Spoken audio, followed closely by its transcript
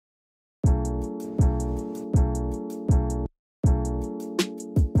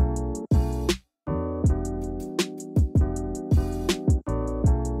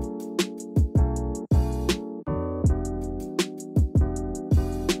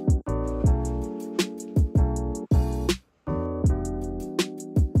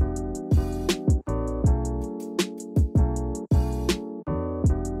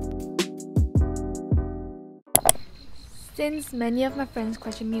Since many of my friends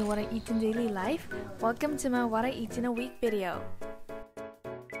question me what I eat in daily life, welcome to my What I Eat in a Week video.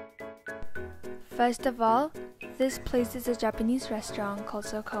 First of all, this place is a Japanese restaurant called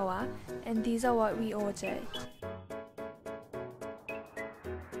Sokoa, and these are what we ordered.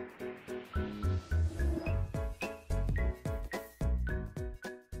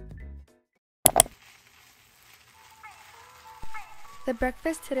 The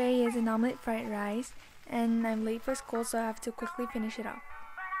breakfast today is an omelette fried rice, and I'm late for school, so I have to quickly finish it off.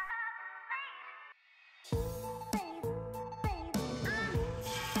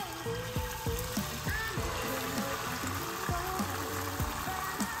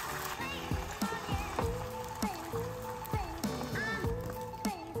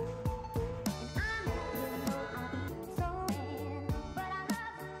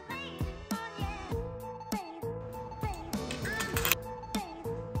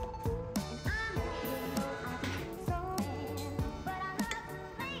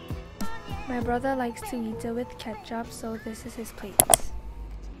 My brother likes to eat it with ketchup, so this is his plate.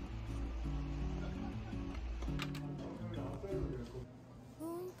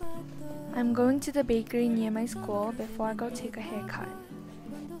 I'm going to the bakery near my school before I go take a haircut.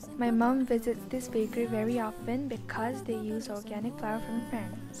 My mom visits this bakery very often because they use organic flour from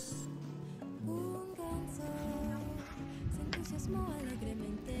France.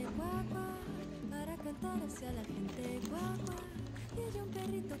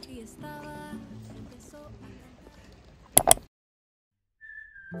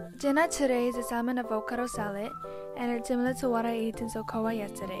 Dinner today is a salmon avocado salad, and it's similar to what I ate in Sokoa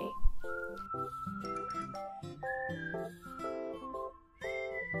yesterday.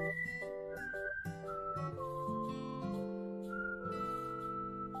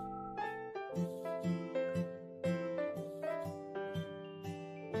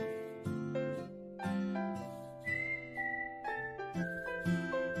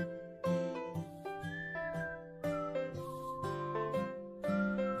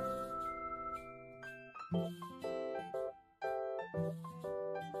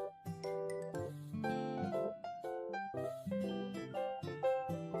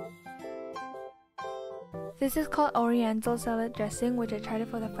 This is called Oriental salad dressing, which I tried it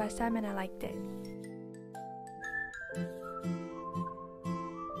for the first time and I liked it.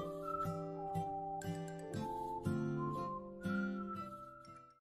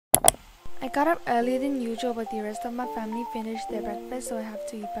 I got up earlier than usual, but the rest of my family finished their breakfast, so I have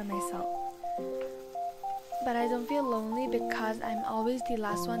to eat by myself. But I don't feel lonely because I'm always the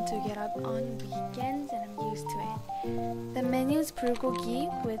last one to get up on weekends and I'm used to it. The menu is bulgogi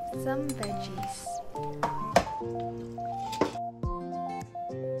with some veggies.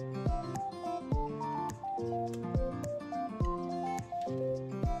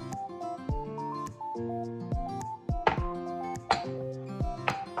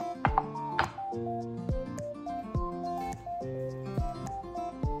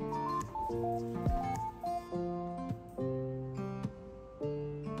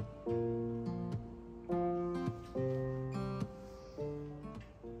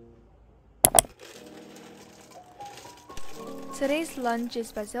 Today's lunch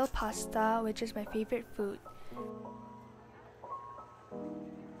is basil pasta, which is my favorite food.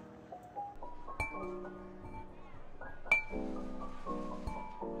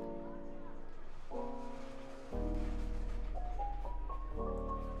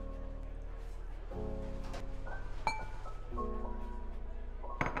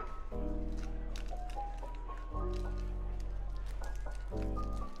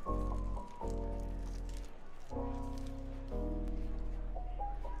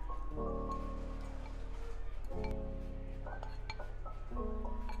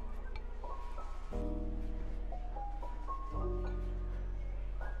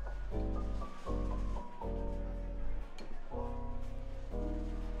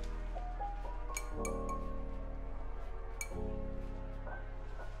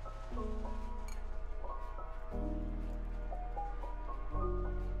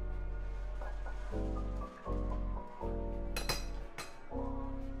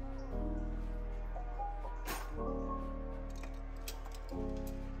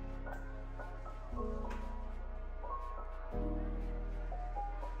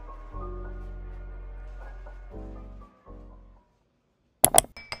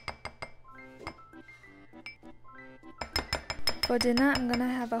 For dinner, I'm gonna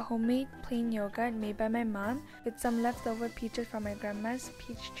have a homemade plain yogurt made by my mom with some leftover peaches from my grandma's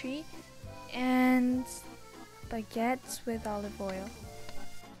peach tree and baguettes with olive oil.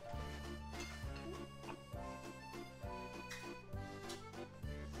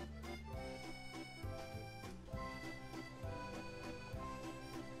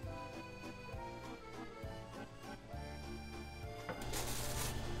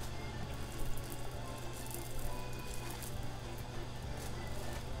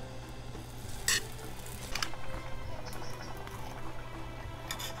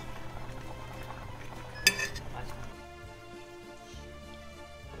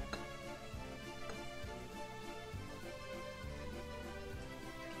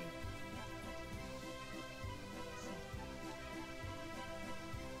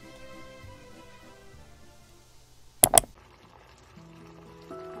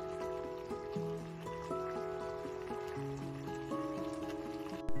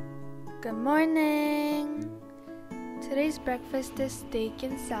 Good morning! Today's breakfast is steak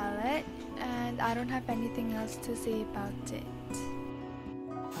and salad, and I don't have anything else to say about it.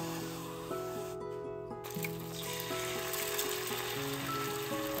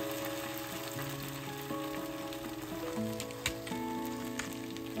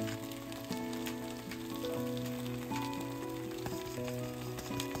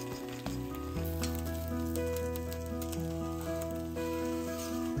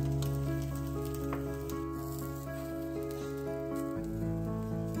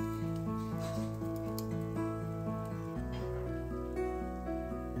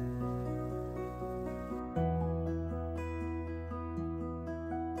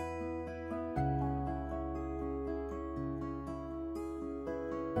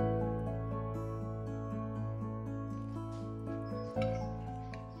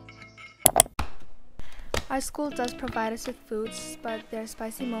 Our school does provide us with foods, but they're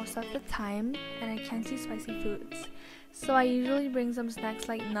spicy most of the time, and I can't eat spicy foods. So I usually bring some snacks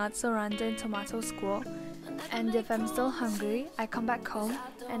like nuts, oranda, and tomato to school. And if I'm still hungry, I come back home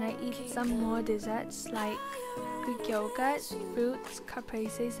and I eat some more desserts like Greek yogurt, fruits,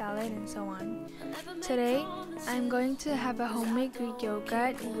 caprese salad, and so on. Today, I'm going to have a homemade Greek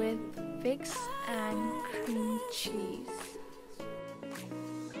yogurt with figs and cream cheese.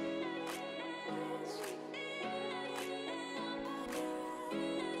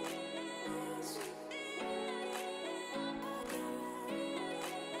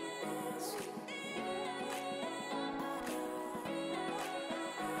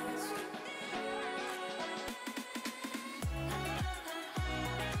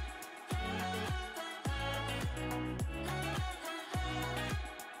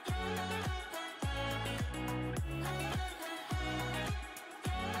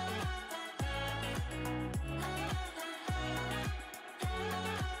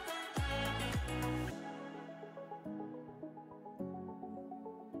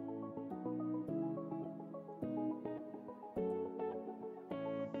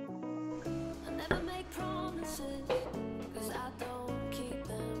 Never make promises, 'cause I don't keep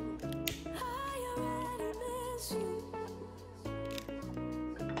them. I already miss you.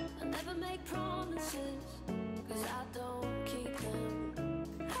 I never make promises, 'cause I don't keep them.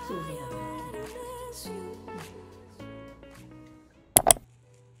 I already miss you.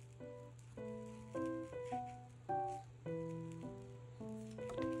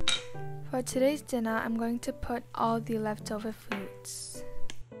 For today's dinner, I'm going to put all the leftover foods.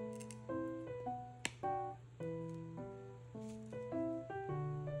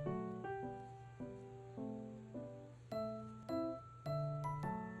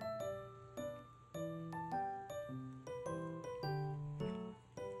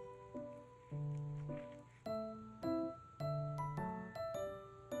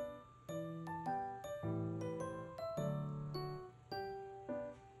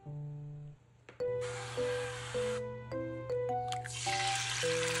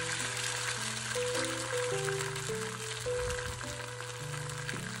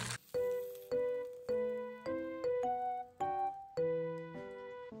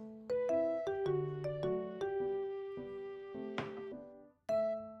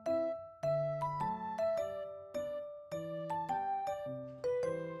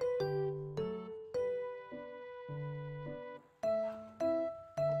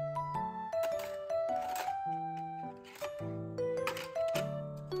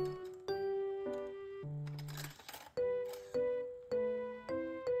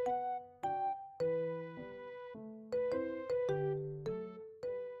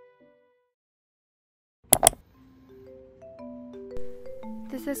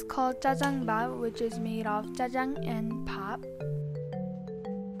 This is called jajangbap, which is made of jajang and pap.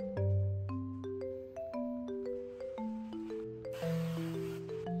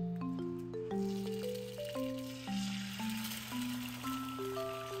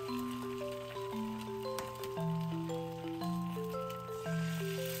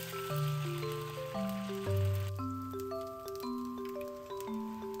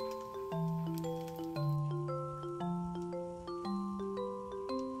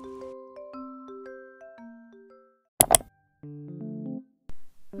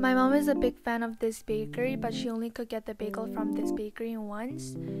 My mom is a big fan of this bakery, but she only could get the bagel from this bakery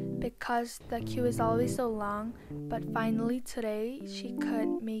once because the queue is always so long, but finally today she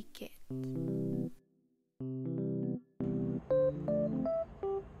could make it.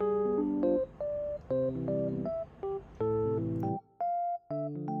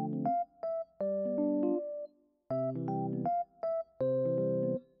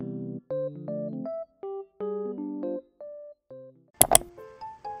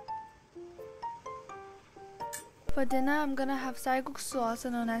 For dinner, I'm gonna have 쌀국수,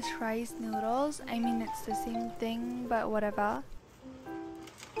 also known as rice noodles. I mean, it's the same thing, but whatever.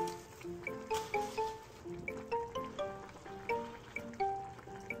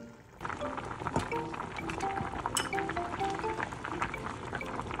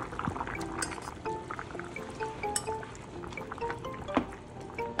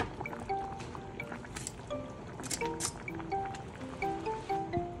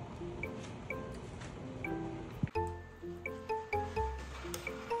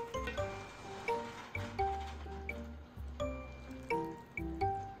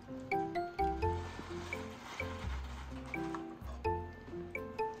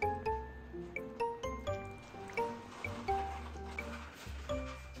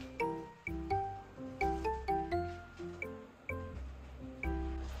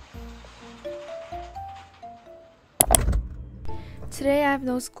 Today I have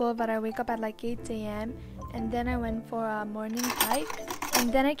no school, but I wake up at like 8 a.m. and then I went for a morning hike,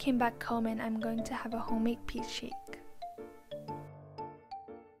 and then I came back home and I'm going to have a homemade peach shake.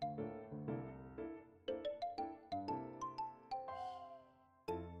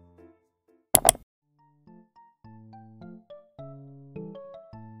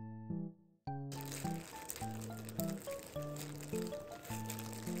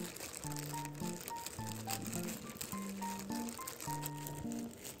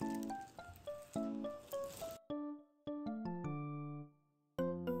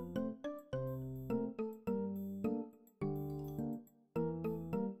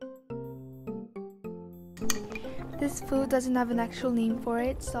 This food doesn't have an actual name for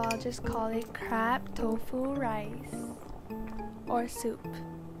it, so I'll just call it crab tofu rice or soup.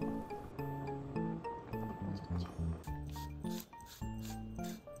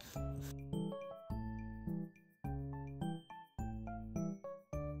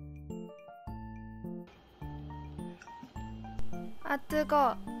 아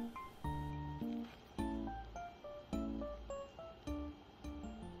뜨거.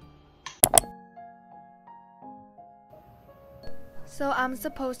 So I'm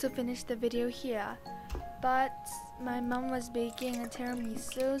supposed to finish the video here, but my mom was baking a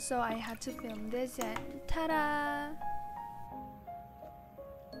tiramisu, so I had to film this and ta-da!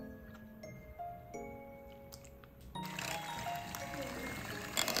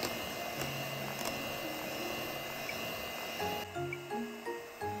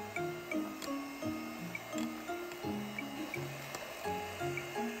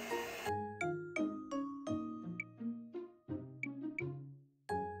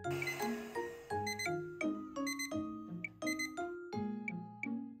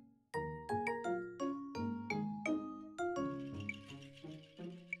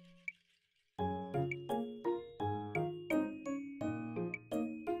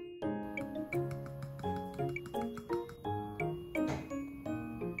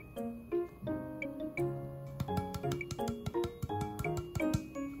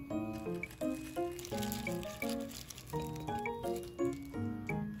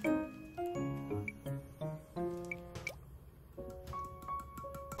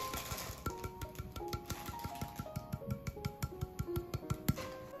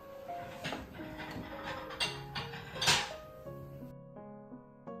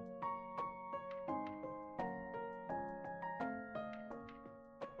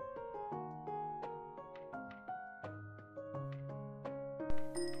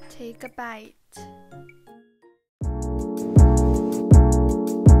 Take a bite.